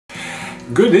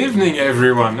Good evening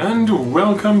everyone and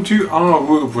welcome to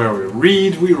aRWooP, where we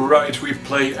read, we write, we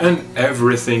play and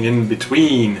everything in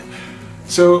between.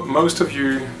 So most of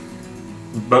you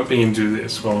bumping into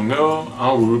this will know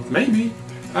aRWooP maybe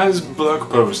as blog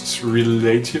posts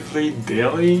relatively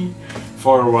daily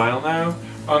for a while now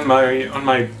on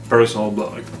my personal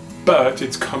blog. But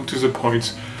it's come to the point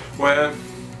where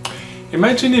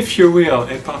imagine, if you will,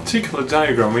 a particular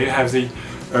diagram where you have the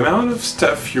amount of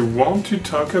stuff you want to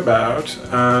talk about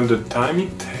and the time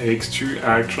it takes to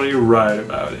actually write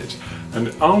about it. And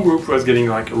aRWooP was getting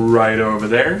like right over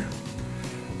there,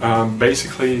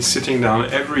 basically sitting down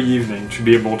every evening to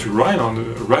be able to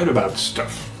write about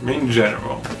stuff in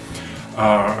general.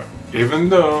 Even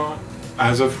though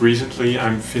as of recently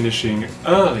I'm finishing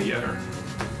earlier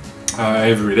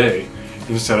every day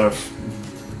instead of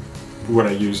what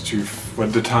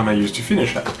the time I used to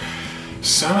finish at.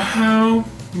 Somehow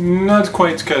not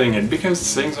quite cutting it,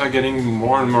 because things are getting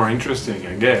more and more interesting,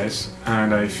 I guess,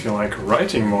 and I feel like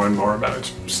writing more and more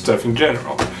about stuff in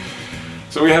general.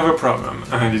 So we have a problem,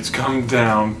 and it's come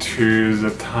down to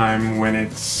the time when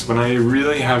I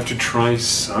really have to try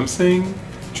something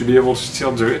to be able to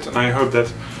still do it. And I hope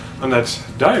that on that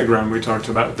diagram we talked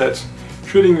about, that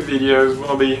shooting videos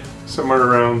will be somewhere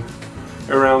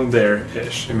around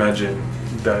there-ish. Imagine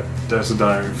that there's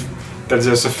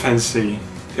a fancy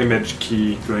image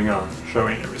key going on,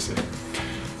 showing everything.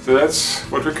 So that's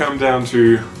what we come down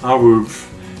to aRWooP.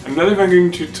 I'm not even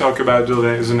going to talk about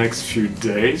the next few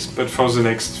days, but for the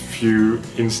next few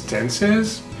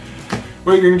instances,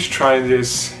 we're going to try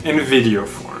this in video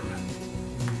form,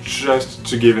 just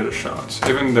to give it a shot,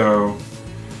 even though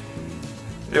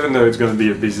it's going to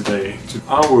be a busy day.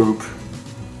 aRWooP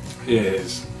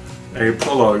is a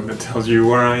prologue that tells you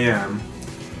where I am,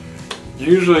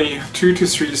 usually 2 to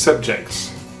 3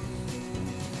 subjects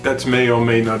that may or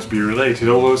may not be related,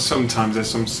 although sometimes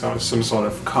there's some sort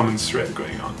of common thread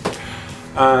going on.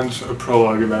 And a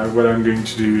prologue about what I'm going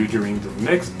to do during the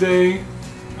next day,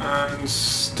 and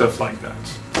stuff like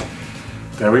that.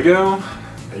 There we go,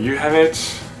 there you have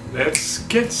it. Let's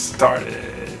get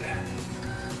started.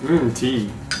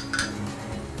 Tea.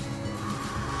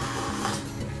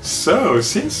 So,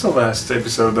 since the last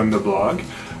episode on the blog,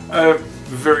 a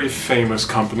very famous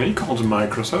company called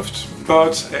Microsoft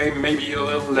bought a maybe a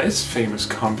little less famous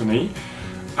company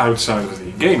outside of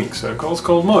the gaming circles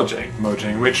called Mojang.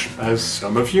 Mojang, which, as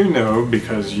some of you know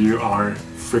because you are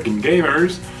freaking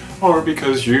gamers, or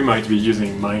because you might be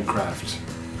using Minecraft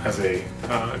as a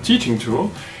teaching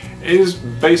tool, is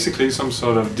basically some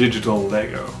sort of digital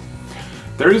Lego.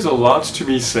 There is a lot to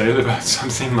be said about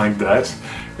something like that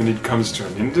when it comes to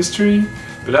an industry,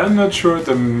 but I'm not sure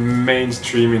the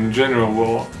mainstream in general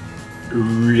will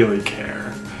really care.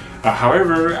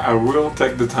 However, I will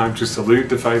take the time to salute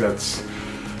the fact that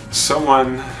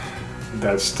someone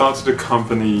that started a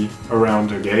company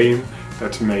around a game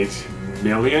that made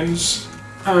millions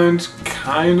and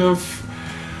kind of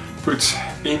put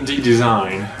indie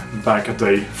design back at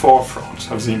the forefront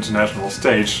of the international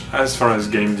stage as far as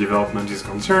game development is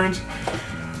concerned,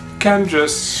 can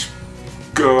just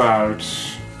go out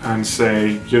and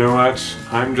say, you know what,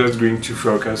 I'm just going to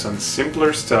focus on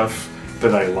simpler stuff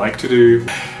that I like to do,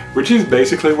 which is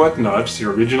basically what Notch, the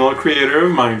original creator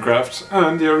of Minecraft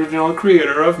and the original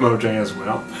creator of Mojang as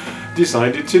well,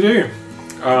 decided to do.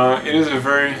 It is a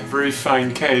very, very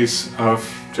fine case of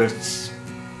just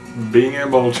being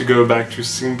able to go back to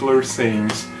simpler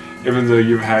things, even though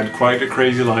you've had quite a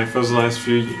crazy life for the last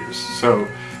few years. So,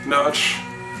 Notch,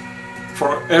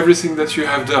 for everything that you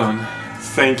have done,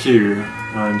 thank you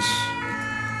and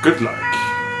good luck.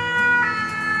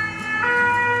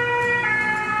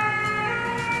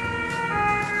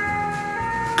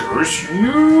 Curse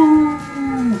you!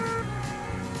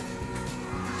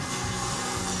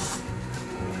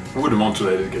 Wouldn't want to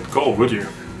let it get cold, would you?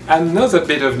 Another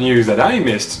bit of news that I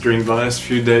missed during the last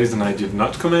few days and I did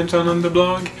not comment on the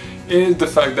blog is the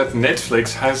fact that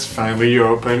Netflix has finally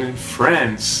opened in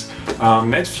France.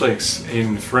 Netflix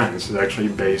in France is actually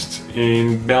based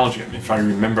in Belgium, if I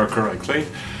remember correctly,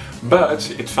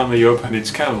 but it finally opened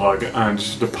its catalog and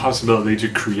the possibility to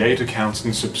create accounts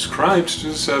and subscribe to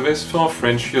the service for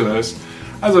French users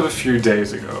as of a few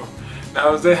days ago.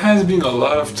 Now, there has been a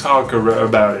lot of talk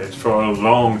about it for a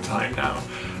long time now,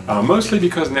 mostly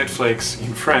because Netflix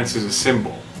in France is a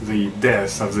symbol, the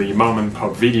death of the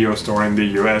mom-and-pop video store in the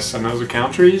US and other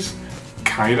countries,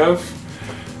 kind of,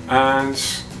 and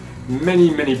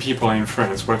many people in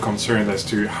France were concerned as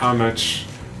to how much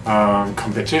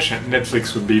competition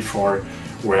Netflix would be for,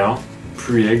 well,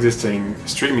 pre-existing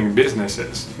streaming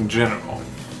businesses in general.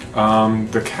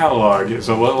 The catalog is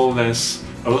a little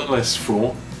less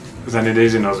full than it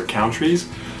is in other countries,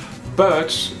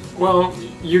 but, well,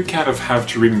 you kind of have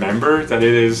to remember that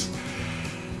it is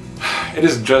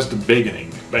just the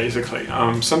beginning, basically.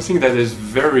 Something that is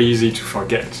very easy to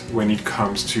forget when it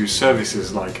comes to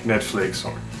services like Netflix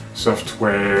or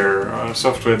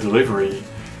software delivery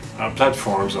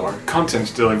platforms or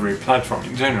content delivery platform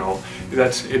in general,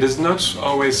 that it is not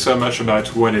always so much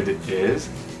about what it is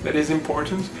that is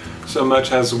important, so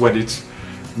much as what it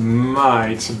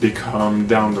might become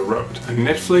down the road. And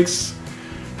Netflix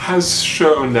has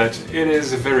shown that it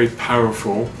is very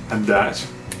powerful at that.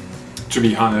 To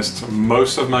be honest,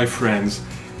 most of my friends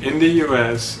in the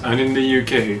US and in the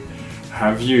UK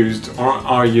have used or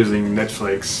are using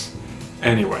Netflix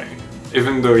anyway,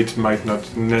 even though it might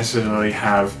not necessarily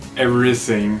have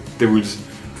everything they would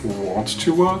want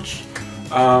to watch.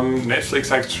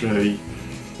 Netflix actually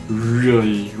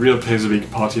really plays a big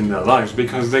part in their lives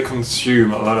because they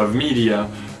consume a lot of media,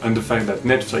 and the fact that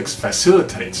Netflix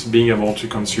facilitates being able to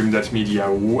consume that media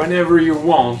whenever you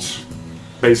want,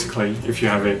 basically, if you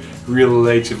have a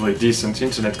relatively decent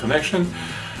internet connection,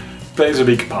 plays a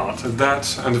big part.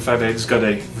 That and the fact that it's got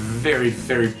a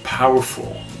very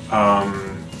powerful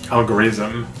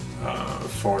algorithm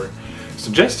for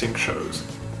suggesting shows,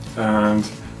 and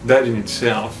that in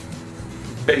itself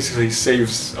basically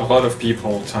saves a lot of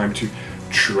people time to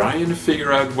try and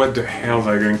figure out what the hell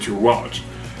they're going to watch,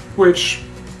 which,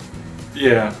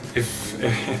 yeah,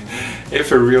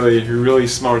 if a really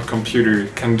smart computer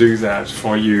can do that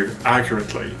for you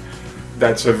accurately,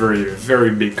 that's a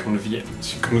very big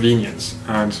convenience.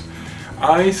 And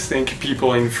I think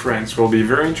people in France will be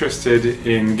very interested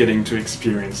in getting to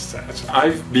experience that.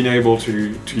 I've been able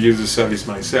to use the service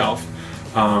myself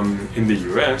in the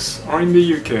US or in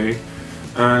the UK,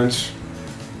 and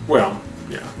well,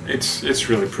 yeah, it's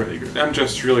really pretty good. I'm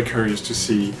just really curious to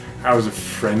see how the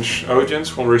French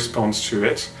audience will respond to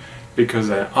it, because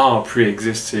there are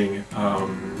pre-existing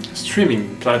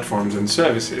streaming platforms and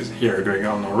services here going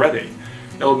on already.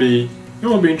 It will be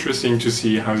interesting to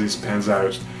see how this pans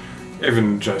out,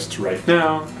 even just right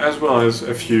now, as well as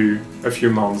a few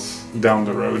months down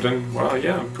the road, and well,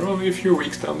 yeah, probably a few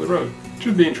weeks down the road.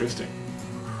 Should be interesting.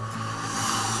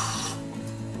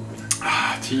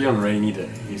 Tea on rainy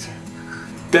days.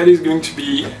 That is going to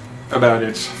be about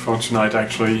it for tonight,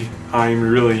 actually. I'm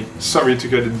really sorry to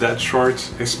cut it that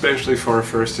short, especially for a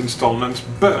first installment,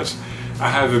 but I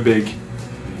have a big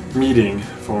meeting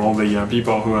for all the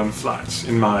people who own flats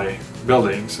in my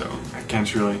building, so I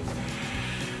can't really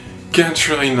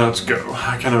not go.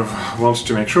 I kind of want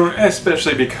to make sure,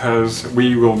 especially because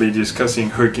we will be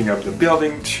discussing hooking up the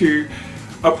building to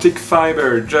optic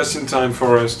fiber just in time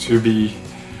for us to be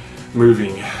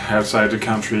moving outside the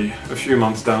country a few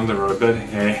months down the road, but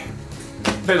hey,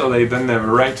 better late than never,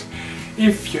 right?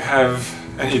 If you have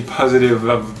any positive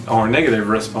or negative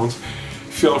response,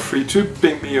 feel free to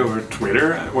ping me over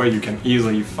Twitter, where you can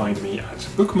easily find me at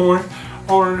bookmore,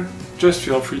 or just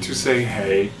feel free to say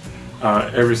hey.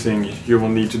 Everything you will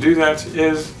need to do that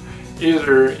is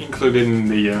either included in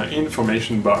the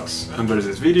information box under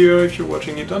this video if you're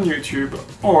watching it on YouTube,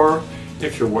 or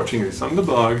if you're watching this on the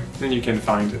blog, then you can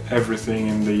find everything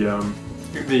in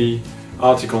the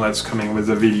article that's coming with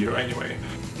the video anyway.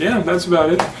 Yeah, that's about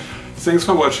it. Thanks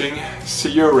for watching. See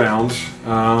you around.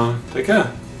 Take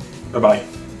care. Bye-bye.